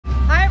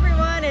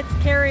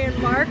it's Carrie and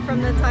Mark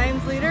from the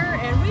Times Leader,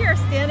 and we are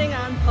standing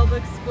on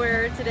Public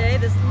Square today,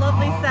 this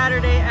lovely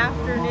Saturday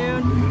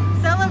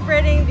afternoon,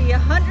 celebrating the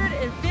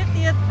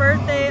 150th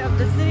birthday of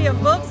the city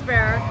of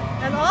Wilkes-Barre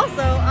and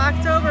also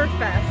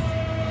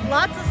Oktoberfest.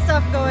 Lots of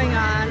stuff going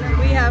on.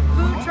 We have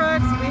food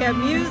trucks, we have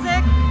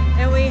music,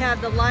 and we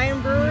have the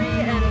Lion Brewery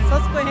and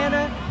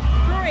Susquehanna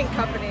Brewing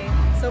Company.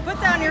 So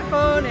put down your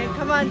phone and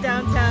come on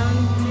downtown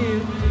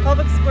to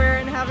Public Square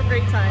and have a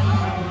great time.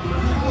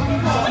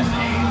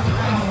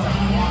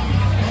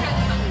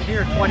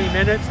 Here 20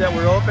 minutes that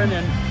we're open,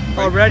 and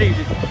already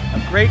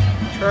a great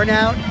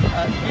turnout.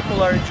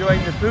 People are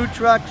enjoying the food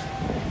trucks.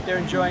 They're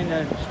enjoying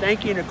the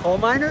Stanky and the Coal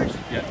Miners.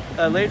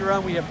 Yeah. Later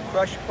on we have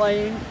Crush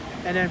playing,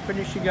 and then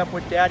finishing up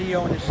with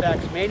Daddy-O and the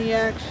Sax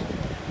Maniacs.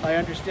 I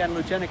understand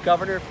Lieutenant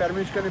Governor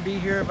Fetterman's going to be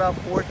here about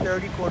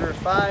 4:30,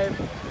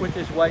 4:45 with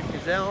his wife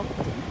Gazelle.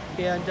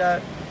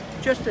 And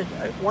just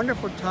a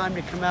wonderful time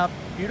to come out.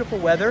 Beautiful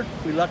weather.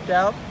 We lucked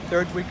out,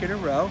 third week in a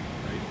row.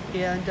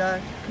 And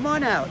come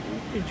on out,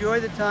 enjoy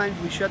the time.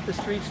 We shut the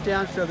streets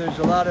down, so there's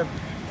a lot of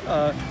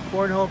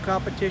cornhole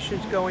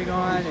competitions going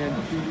on,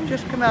 and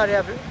just come out,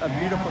 have a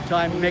beautiful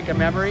time, make a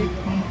memory.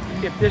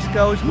 If this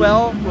goes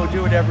well, we'll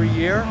do it every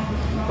year.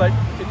 But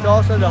it's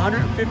also the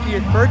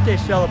 150th birthday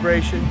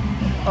celebration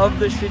of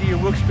the city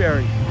of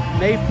Wilkes-Barre.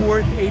 May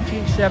 4th,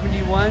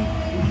 1871,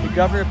 the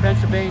governor of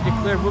Pennsylvania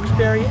declared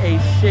Wilkes-Barre a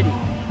city.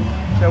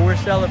 So we're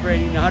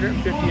celebrating the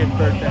 150th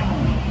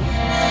birthday.